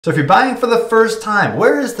So if you're buying for the first time,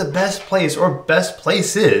 where is the best place or best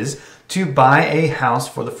places to buy a house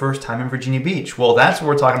for the first time in Virginia Beach? Well, that's what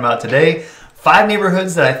we're talking about today. 5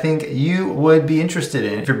 neighborhoods that I think you would be interested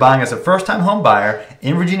in if you're buying as a first-time home buyer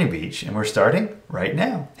in Virginia Beach, and we're starting right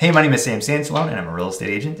now. Hey, my name is Sam Sansalone, and I'm a real estate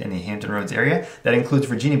agent in the Hampton Roads area. That includes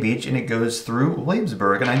Virginia Beach, and it goes through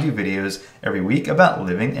Williamsburg, and I do videos every week about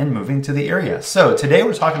living and moving to the area. So today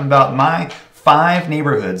we're talking about my 5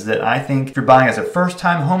 neighborhoods that I think if you're buying as a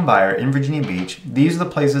first-time home buyer in Virginia Beach, these are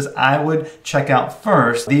the places I would check out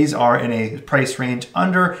first. These are in a price range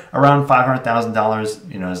under around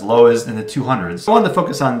 $500,000, as low as in the 200s. I wanted to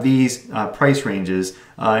focus on these price ranges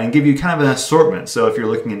and give you kind of an assortment. So if you're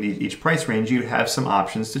looking at each price range, you have some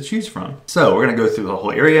options to choose from. So we're gonna go through the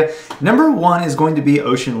whole area. Number 1 is going to be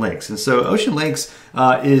Ocean Lakes. And so Ocean Lakes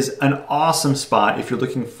is an awesome spot if you're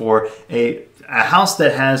looking for a house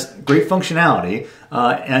that has great functionality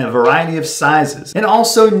and a variety of sizes, and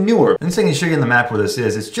also newer. And so I can show you on the map where this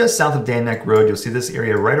is. It's just south of Dam Neck Road. You'll see this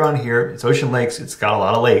area right around here. It's Ocean Lakes. It's got a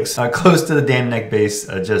lot of lakes close to the Dam Neck base,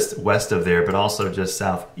 just west of there, but also just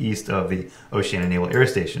southeast of the Oceana Naval Air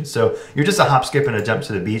Station. So you're just a hop, skip, and a jump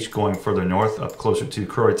to the beach, going further north, up closer to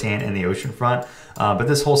Croatan and the ocean front. But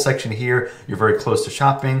this whole section here, you're very close to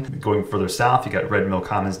shopping. Going further south, you got Red Mill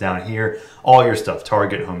Commons down here. All your stuff,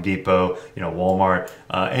 Target, Home Depot, Walmart,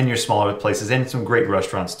 and your smaller places, and some great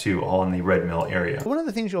restaurants too, all in the Red Mill area. One of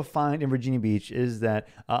the things you'll find in Virginia Beach is that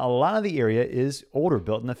a lot of the area is older,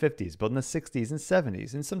 built in the 50s, built in the 60s and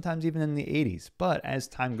 70s, and sometimes even in the 80s. But as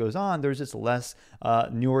time goes on, there's just less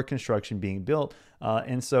newer construction being built.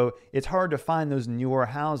 And so it's hard to find those newer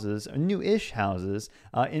houses, new-ish houses,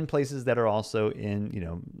 in places that are also in,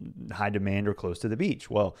 high demand or close to the beach.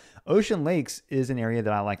 Well, Ocean Lakes is an area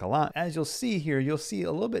that I like a lot. As you'll see here, you'll see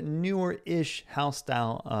a little bit newer-ish house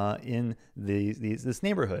style in this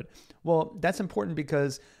neighborhood. Well, that's important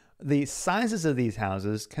because the sizes of these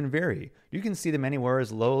houses can vary. You can see them anywhere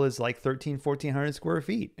as low as like 1,400 square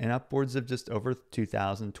feet and upwards of just over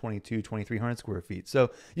 2,000, 2,300 square feet.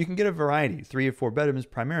 So you can get a variety, 3 or 4 bedrooms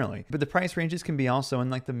primarily. But the price ranges can be also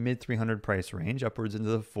in like the mid 300 price range, upwards into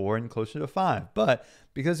the 4 and closer to 5. But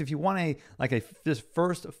because if you want this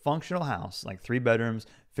first functional house, like 3 bedrooms,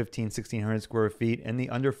 1,600 square feet, and the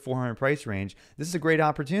under 400 price range, this is a great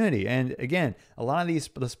opportunity. And again, a lot of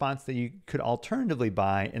the spots that you could alternatively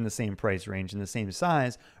buy in the same price range and the same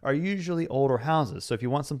size are usually older houses. So if you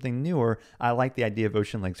want something newer, I like the idea of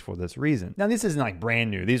Ocean Lakes for this reason. Now, this isn't like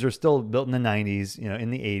brand new. These are still built in the 90s,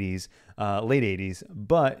 in the 80s, late 80s,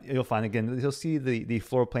 but you'll find, again, you'll see the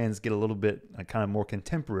floor plans get a little bit kind of more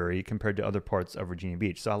contemporary compared to other parts of Virginia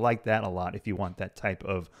Beach. So I like that a lot if you want that type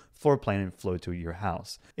of floor plan and flow to your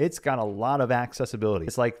house. It's got a lot of accessibility.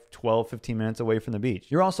 It's like 12, 15 minutes away from the beach.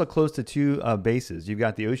 You're also close to 2 bases. You've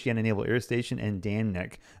got the Oceana Naval Air Station and Dam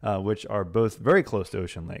Neck, which are both very close to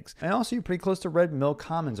Ocean Lakes. And also you're pretty close to Red Mill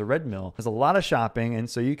Commons, or Red Mill. There's a lot of shopping, and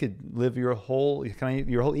so you could live your whole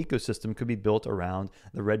ecosystem could be built around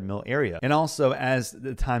the Red Mill area. And also, as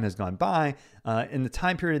the time has gone by, in the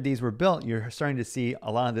time period these were built, you're starting to see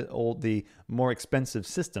a lot of the more expensive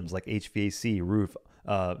systems like HVAC, roof,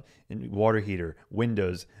 water heater,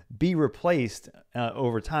 windows be replaced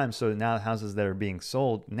over time. So now houses that are being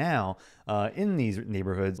sold now in these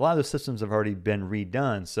neighborhoods, a lot of those systems have already been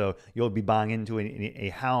redone. So you'll be buying into a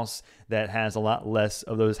house that has a lot less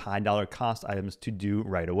of those high dollar cost items to do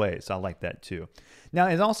right away. So I like that too. Now,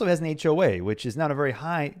 it also has an HOA, which is not a very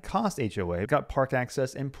high cost HOA. It's got park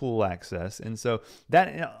access and pool access. And so that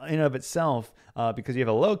in and of itself, because you have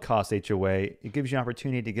a low cost HOA, it gives you an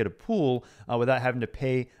opportunity to get a pool without having to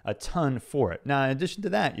pay a ton for it. Now, in addition to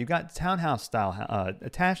that, you've got townhouse style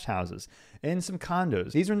attached houses and some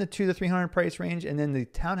condos. These are in the 200 to 300 price range, and then the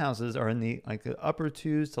townhouses are in the upper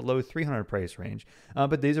 2s to low 300 price range.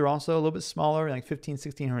 But these are also a little bit smaller, like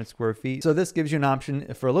 1,600 square feet. So this gives you an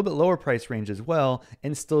option for a little bit lower price range as well,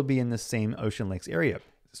 and still be in the same Ocean Lakes area.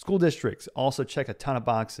 School districts also check a ton of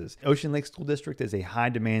boxes. Ocean Lake School District is a high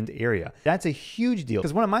demand area. That's a huge deal,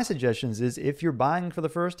 because one of my suggestions is if you're buying for the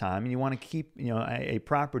first time and you want to keep a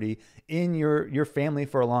property in your family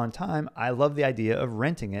for a long time, I love the idea of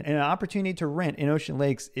renting it. And an opportunity to rent in Ocean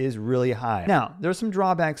Lakes is really high. Now, there's some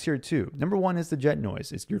drawbacks here too. Number 1 is the jet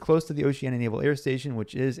noise. You're close to the Oceana Naval Air Station,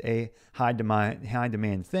 which is a high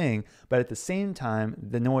demand thing, but at the same time,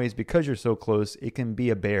 the noise, because you're so close, it can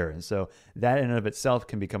be a bear. And so that in and of itself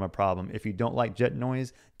can become a problem. If you don't like jet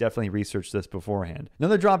noise, definitely research this beforehand.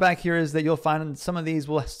 Another drawback here is that you'll find some of these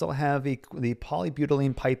will still have the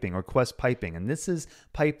polybutylene piping or Quest piping. And this is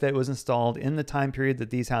pipe that was installed in the time period that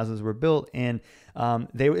these houses were built, and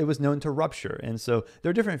it was known to rupture. And so there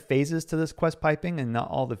are different phases to this Quest piping, and not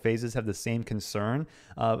all the phases have the same concern.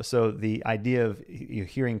 So the idea of you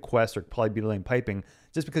hearing Quest or polybutylene piping,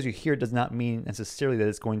 just because you hear it does not mean necessarily that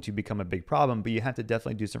it's going to become a big problem, but you have to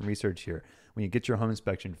definitely do some research here. When you get your home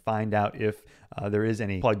inspection, find out if there is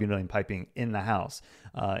any polybutylene piping in the house,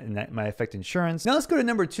 and that might affect insurance. Now let's go to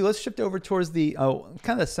number 2. Let's shift over towards the kind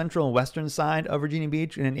of the central and western side of Virginia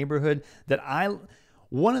Beach, in a neighborhood that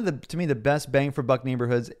to me, the best bang for buck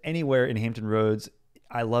neighborhoods anywhere in Hampton Roads.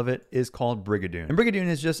 I love it, is called Brigadoon. And Brigadoon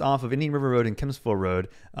is just off of Indian River Road and Kempsville Road,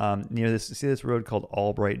 near this road called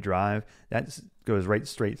Albright Drive. That goes right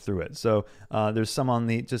straight through it. So there's some on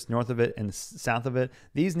the just north of it and south of it.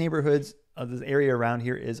 These neighborhoods, this area around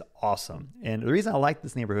here is awesome. And the reason I like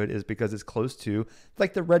this neighborhood is because it's close to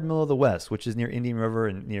like the Red Mill of the West, which is near Indian River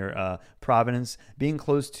and near Providence. Being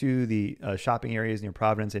close to the shopping areas near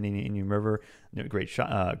Providence and Indian River, great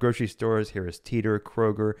grocery stores. Here is Teeter,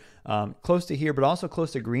 Kroger, close to here, but also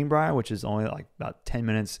close to Greenbrier, which is only like about 10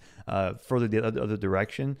 minutes further the other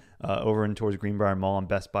direction, over and towards Greenbrier Mall and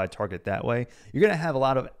Best Buy, Target that way. You're going to have a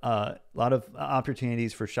lot of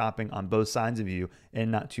opportunities for shopping on both sides of you and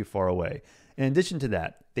not too far away. In addition to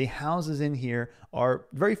that, the houses in here are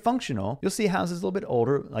very functional. You'll see houses a little bit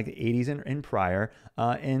older, like the 80s and prior,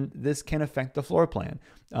 and this can affect the floor plan.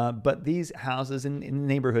 But these houses in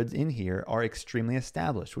neighborhoods in here are extremely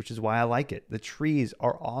established, which is why I like it. The trees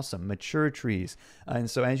are awesome, mature trees. And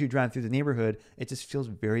so as you drive through the neighborhood, it just feels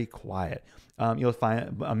very quiet. You'll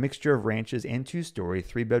find a mixture of ranches and 2-story,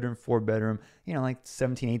 3-bedroom, 4-bedroom, like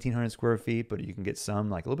 1,800 square feet, but you can get some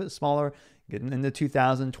like a little bit smaller, getting into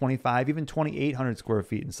 2,000, 25, even 2,800 square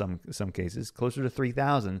feet in some cases, closer to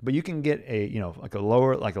 3,000. But you can get a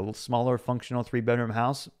smaller functional 3-bedroom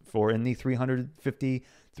house for in the 350,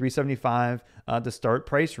 375 to start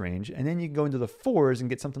price range. And then you can go into the 4s and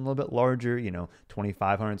get something a little bit larger,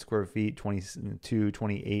 2,500 square feet, 22,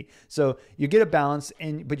 28. So you get a balance,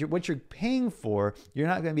 but what you're paying for, you're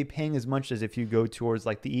not going to be paying as much as if you go towards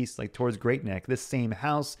like the east, like towards Great Neck. This same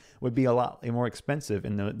house would be a lot more expensive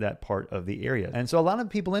in that part of the area. And so a lot of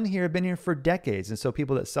people in here have been here for decades. And so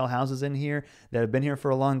people that sell houses in here that have been here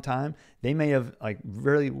for a long time, they may have like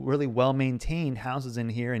really, really well maintained houses in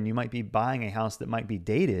here, and you might be buying a house that might be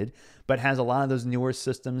dated, but has a lot of those newer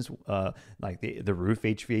systems, like the roof,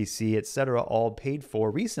 HVAC, etc., all paid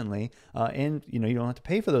for recently, and you don't have to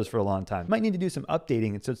pay for those for a long time. You might need to do some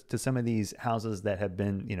updating to some of these houses that have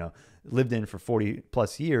been lived in for 40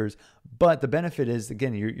 plus years. But the benefit is,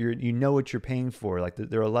 again, you know what you're paying for. Like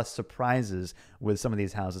there are less surprises with some of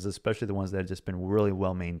these houses, especially the ones that have just been really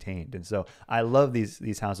well maintained. And so I love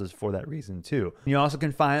these houses for that reason too. You also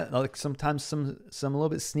can find like sometimes some a little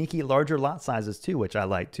bit sneaky larger lot sizes too, which I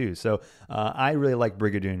like too. So I really like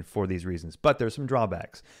Brigadoon for these reasons. But there's some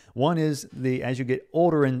drawbacks. One is as you get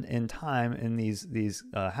older in time in these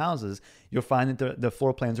houses, you'll find that the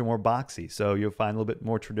floor plans are more boxy. So you'll find a little bit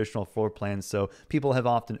more traditional floor plans. So people have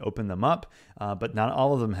often opened them up, but not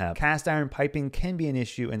all of them have. Cast iron piping can be an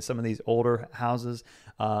issue in some of these older houses.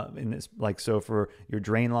 And it's like, so for your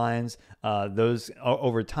drain lines, those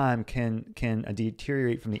over time can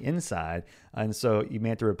deteriorate from the inside. And so you may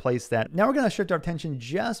have to replace that. Now we're going to shift our attention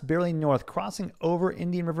just barely north, crossing over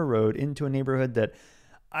Indian River Road into a neighborhood that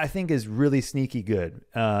I think is really sneaky good,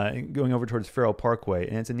 going over towards Farrell Parkway,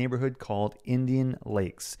 and it's a neighborhood called Indian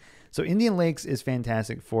Lakes. So Indian Lakes is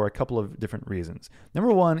fantastic for a couple of different reasons.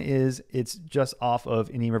 Number one is it's just off of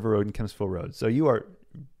Indian River Road and Kempsville Road. So you are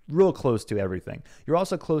real close to everything. You're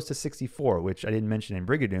also close to 64, which I didn't mention in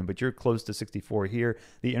Brigadoon, but you're close to 64 here,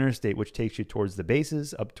 the interstate, which takes you towards the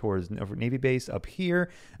bases, up towards Navy Base up here,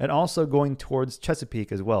 and also going towards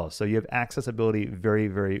Chesapeake as well. So you have accessibility very,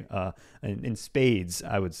 very in spades,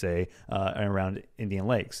 I would say, around Indian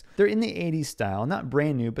Lakes. They're in the 80s style, not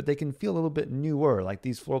brand new, but they can feel a little bit newer. Like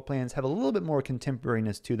these floor plans have a little bit more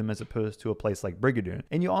contemporariness to them as opposed to a place like Brigadoon.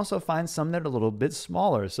 And you also find some that are a little bit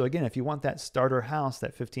smaller. So again, if you want that starter house,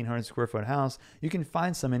 that 1,500 square foot house, you can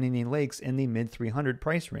find some in Indian Lakes in the mid 300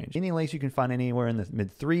 price range. Indian Lakes you can find anywhere in the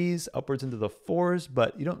mid 3s upwards into the 4s,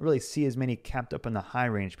 but you don't really see as many capped up in the high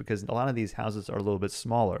range because a lot of these houses are a little bit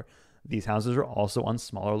smaller. these houses are also on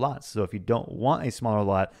smaller lots. So if you don't want a smaller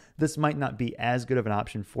lot, this might not be as good of an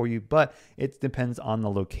option for you, but it depends on the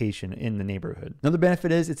location in the neighborhood. Another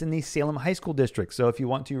benefit is it's in the Salem High School District. So if you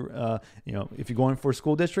want to, if you're going for a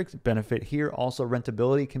school district, benefit here. Also,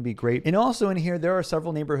 rentability can be great. And also in here, there are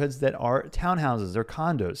several neighborhoods that are townhouses or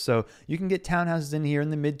condos. So you can get townhouses in here in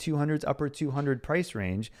the mid 200s, upper 200 price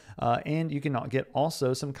range. And you can get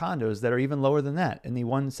also some condos that are even lower than that in the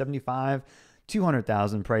 175,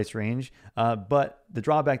 200,000 price range, but the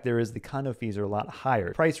drawback there is the condo fees are a lot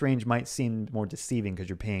higher. Price range might seem more deceiving because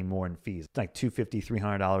you're paying more in fees, like $250,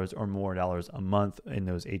 $300 or more dollars a month in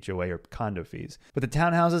those HOA or condo fees. But the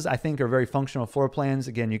townhouses, I think, are very functional floor plans.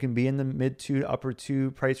 Again, you can be in the mid 2 to upper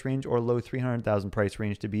 2 price range or low 300,000 price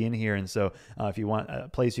range to be in here. And so if you want a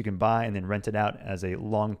place you can buy and then rent it out as a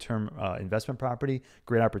long-term investment property,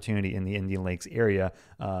 great opportunity in the Indian Lakes area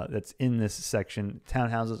that's in this section,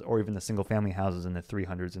 townhouses or even the single family houses in the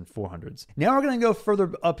 300s and 400s. Now we're going to go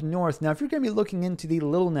further up north. Now, if you're going to be looking into the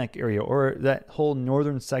Little Neck area or that whole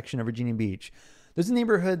northern section of Virginia Beach, there's a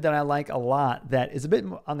neighborhood that I like a lot that is a bit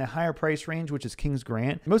on the higher price range, which is Kings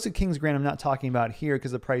Grant. Most of Kings Grant I'm not talking about here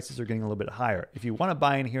because the prices are getting a little bit higher. If you want to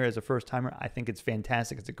buy in here as a first timer, I think it's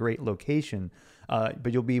fantastic. It's a great location,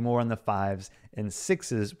 but you'll be more on the 5s and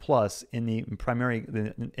 6s plus in the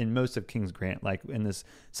primary, in most of Kings Grant, like in this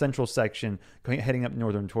central section heading up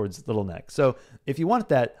northern towards Little Neck. So if you want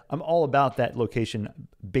that, I'm all about that location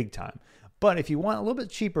big time. But if you want a little bit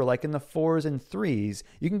cheaper, like in the 4s and 3s,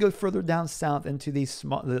 you can go further down south into the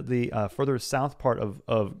further south part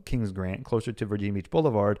of Kings Grant, closer to Virginia Beach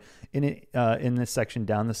Boulevard, in this section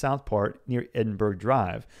down the south part near Edinburgh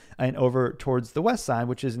Drive, and over towards the west side,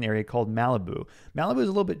 which is an area called Malibu. Malibu is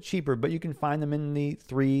a little bit cheaper, but you can find them in the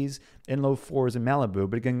 3s and low 4s in Malibu.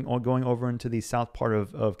 But again, going over into the south part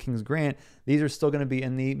of Kings Grant, these are still going to be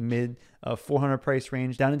in the mid 400 price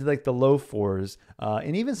range, down into like the low 4s,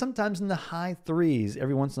 and even sometimes in the high 3s.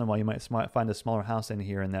 Every once in a while, you might find a smaller house in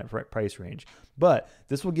here in that price range. But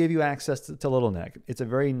this will give you access to Little Neck. It's a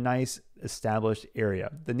very nice, established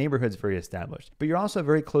area. The neighborhood's very established. But you're also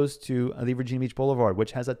very close to the Virginia Beach Boulevard,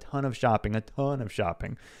 which has a ton of shopping.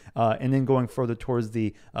 And then going further towards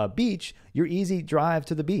the beach, you're easy drive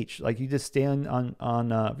to the beach. Like you just stay on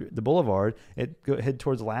the boulevard, head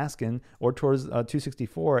towards Alaskan or towards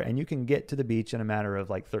 264, and you can get to the beach in a matter of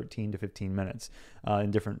like 13 to 15 minutes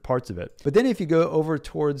in different parts of it. But then if you go over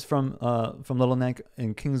towards from Little Neck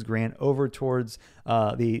and Kings Grant over towards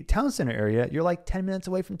the town center area, you're like 10 minutes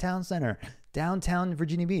away from town center. Downtown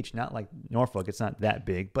Virginia Beach, not like Norfolk. It's not that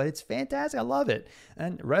big, but it's fantastic. I love it.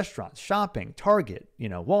 And restaurants, shopping, Target,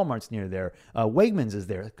 Walmart's near there. Wegmans is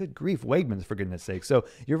there. Good grief, Wegmans, for goodness sake. So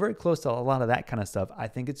you're very close to a lot of that kind of stuff. I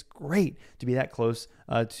think it's great to be that close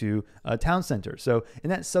to a town center. So in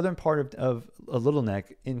that southern part of Little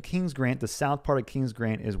Neck, in Kings Grant, the south part of Kings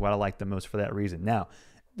Grant is what I like the most for that reason. Now,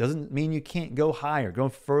 doesn't mean you can't go higher, go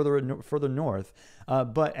further north.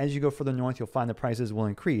 But as you go further north, you'll find the prices will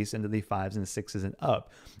increase into the 5s and 6s and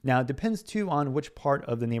up. Now, it depends too on which part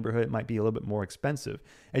of the neighborhood it might be a little bit more expensive.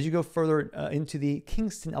 As you go further into the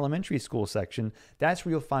Kingston Elementary School section, that's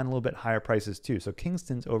where you'll find a little bit higher prices too. So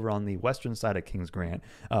Kingston's over on the western side of Kings Grant,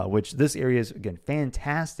 which this area is, again,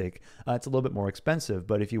 fantastic. It's a little bit more expensive,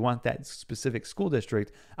 but if you want that specific school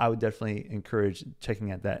district, I would definitely encourage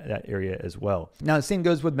checking out that area as well. Now, the same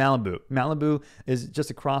goes with Malibu. Malibu is just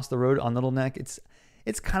across the road on Little Neck.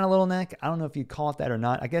 It's kind of Little Neck. I don't know if you call it that or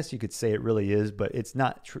not. I guess you could say it really is, but it's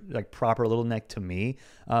not like proper Little Neck to me.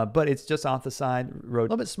 But it's just off the side road. A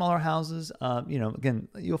little bit smaller houses. Again,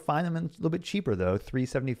 you'll find them a little bit cheaper though.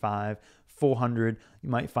 $375, $400. You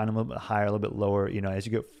might find them a little bit higher, a little bit lower. As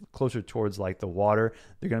you get closer towards like the water,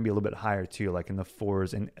 they're going to be a little bit higher too, like in the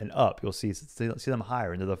 4s and up. You'll see them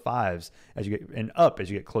higher into the 5s as you get and up as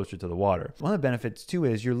you get closer to the water. One of the benefits too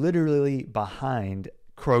is you're literally behind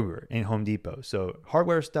Kroger and Home Depot. So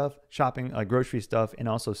hardware stuff, shopping, grocery stuff, and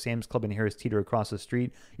also Sam's Club and Harris Teeter across the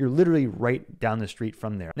street. You're literally right down the street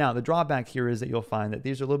from there. Now, the drawback here is that you'll find that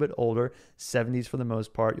these are a little bit older, 70s for the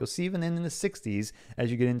most part. You'll see even in the 60s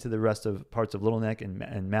as you get into the rest of parts of Little Neck and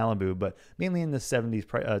Malibu, but mainly in the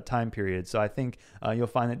 70s time period. So I think you'll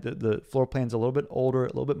find that the floor plan's a little bit older, a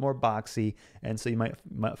little bit more boxy, and so you might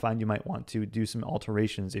find you might want to do some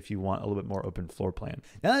alterations if you want a little bit more open floor plan.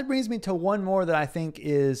 Now that brings me to one more that I think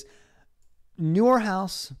is newer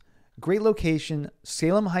house, Great location,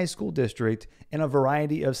 Salem High School District, and a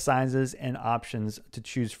variety of sizes and options to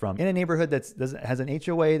choose from. In a neighborhood that has an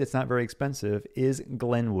HOA that's not very expensive is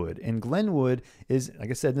Glenwood. And Glenwood is, like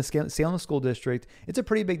I said, in the Salem School District. It's a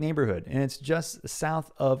pretty big neighborhood, and it's just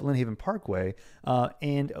south of Lynn Haven Parkway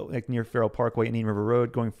and like near Farrell Parkway, Indian River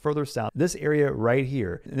Road, going further south. This area right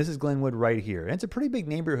here, and this is Glenwood right here. And it's a pretty big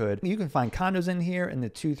neighborhood. You can find condos in here in the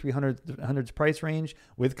 $200-300 price range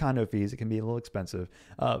with condo fees. It can be a little expensive,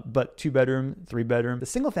 but 2-bedroom, 3-bedroom. The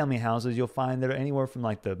single family houses you'll find that are anywhere from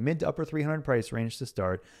like the mid to upper 300 price range to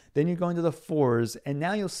start. Then you go into the 4s, and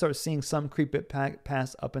now you'll start seeing some creep it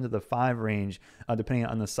past up into the 5 range, depending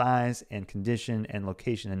on the size and condition and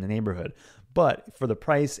location in the neighborhood. But for the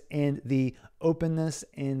price and the openness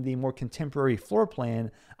and the more contemporary floor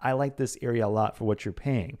plan, I like this area a lot for what you're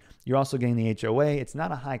paying. You're also getting the HOA. It's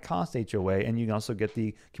not a high cost HOA, and you can also get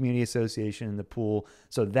the community association and the pool.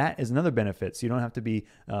 So that is another benefit. So you don't have to be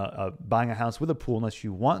buying a house with a pool unless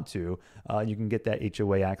you want to. You can get that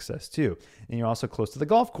HOA access too. And you're also close to the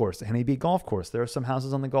golf course, the Honeybee Golf Course. There are some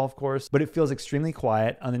houses on the golf course, but it feels extremely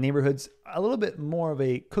quiet. On the neighborhood's a little bit more of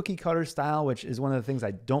a cookie cutter style, which is one of the things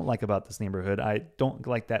I don't like about this neighborhood. I don't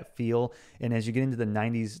like that feel. And as you get into the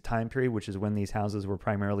 90s time period, which is when these houses were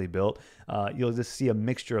primarily built, you'll just see a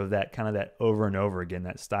mixture of that, kind of that over and over again,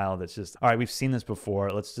 that style that's just, all right, we've seen this before.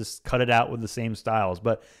 Let's just cut it out with the same styles.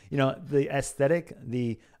 But, you know, the aesthetic,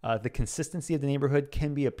 the consistency of the neighborhood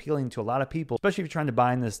can be appealing to a lot of people, especially if you're trying to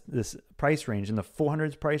buy in this price range, in the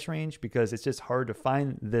 400s price range, because it's just hard to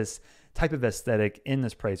find this type of aesthetic in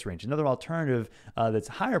this price range. Another alternative that's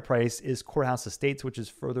higher price is Courthouse Estates, which is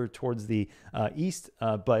further towards the east,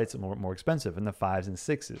 but it's more expensive in the 5s and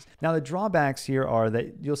 6s. Now, the drawbacks here are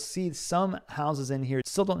that you'll see some houses in here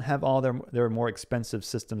still don't have all their more expensive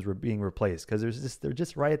systems being replaced, because they're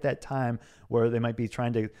just right at that time where they might be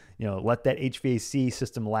trying to, you know, let that HVAC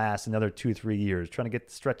system last another 2-3 years, trying to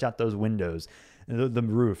stretch out those windows, the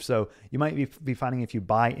roof. So you might be finding, if you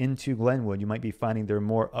buy into Glenwood, you might be finding there are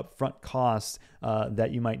more upfront costs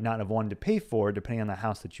that you might not have wanted to pay for, depending on the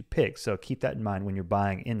house that you pick. So keep that in mind when you're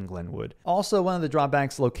buying in Glenwood. Also, one of the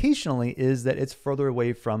drawbacks locationally is that it's further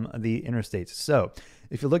away from the interstates. So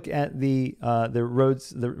if you look at the road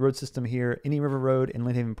system here, Indian River Road and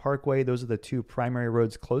Lynn Haven Parkway, those are the 2 primary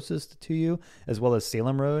roads closest to you, as well as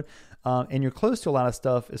Salem Road. And you're close to a lot of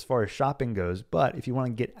stuff as far as shopping goes. But if you want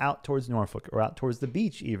to get out towards Norfolk, or out towards the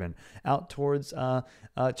beach, even out towards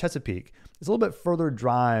Chesapeake, it's a little bit further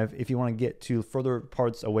drive if you want to get to further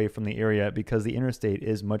parts away from the area, because the interstate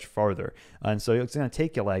is much farther. And so it's going to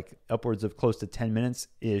take you like upwards of close to 10 minutes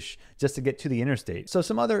ish just to get to the interstate. So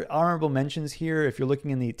some other honorable mentions here, if you're looking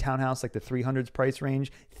in the townhouse, like the 300s price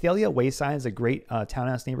range, Thalia Wayside is a great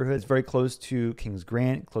townhouse neighborhood. It's very close to Kings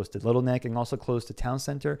Grant, close to Little Neck, and also close to Town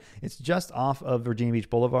Center. It's just off of Virginia Beach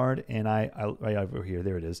Boulevard, and right over here,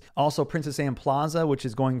 there it is. Also, Princess Anne Plaza, which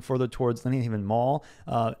is going further towards Lynn Haven Mall,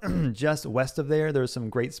 just west of there's some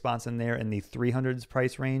great spots in there in the 300s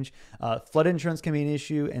price range. Flood insurance can be an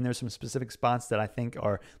issue, and there's some specific spots that I think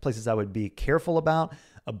are places I would be careful about.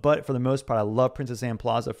 But for the most part, I love Princess Anne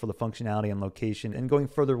Plaza for the functionality and location. And going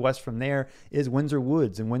further west from there is Windsor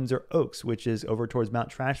Woods and Windsor Oaks, which is over towards Mount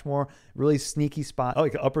Trashmore. Really sneaky spot.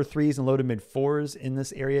 Like upper 3s and low to mid 4s in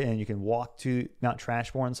this area, and you can walk to Mount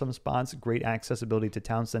Trashmore in some spots. Great accessibility to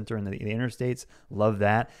Town Center and the interstates. Love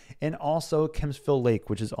that. And also Kempsville Lake,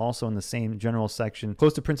 which is also in the same general section.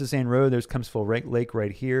 Close to Princess Anne Road, there's Kempsville Lake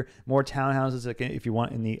right here. More townhouses, if you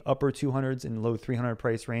want in the upper 200s and low 300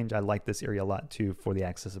 price range. I like this area a lot too for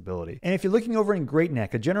the accessibility. And if you're looking over in Great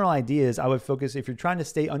Neck, a general idea is I would focus, if you're trying to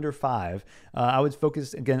stay under 5, I would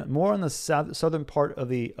focus again more on the southern part of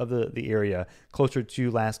the area, closer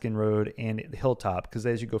to Laskin Road and Hilltop, because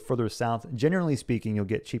as you go further south, generally speaking, you'll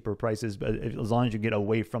get cheaper prices, but as long as you get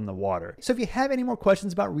away from the water. So if you have any more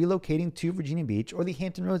questions about relocating to Virginia Beach or the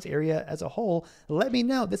Hampton Roads area as a whole, let me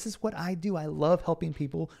know. This is what I do. I love helping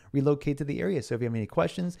people relocate to the area. So if you have any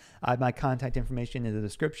questions, I have my contact information in the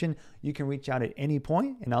description. You can reach out at any point,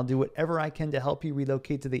 and I'll do whatever I can to help you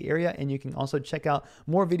relocate to the area. And you can also check out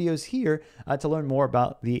more videos here to learn more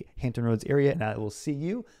about the Hampton Roads area. And I will see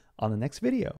you on the next video.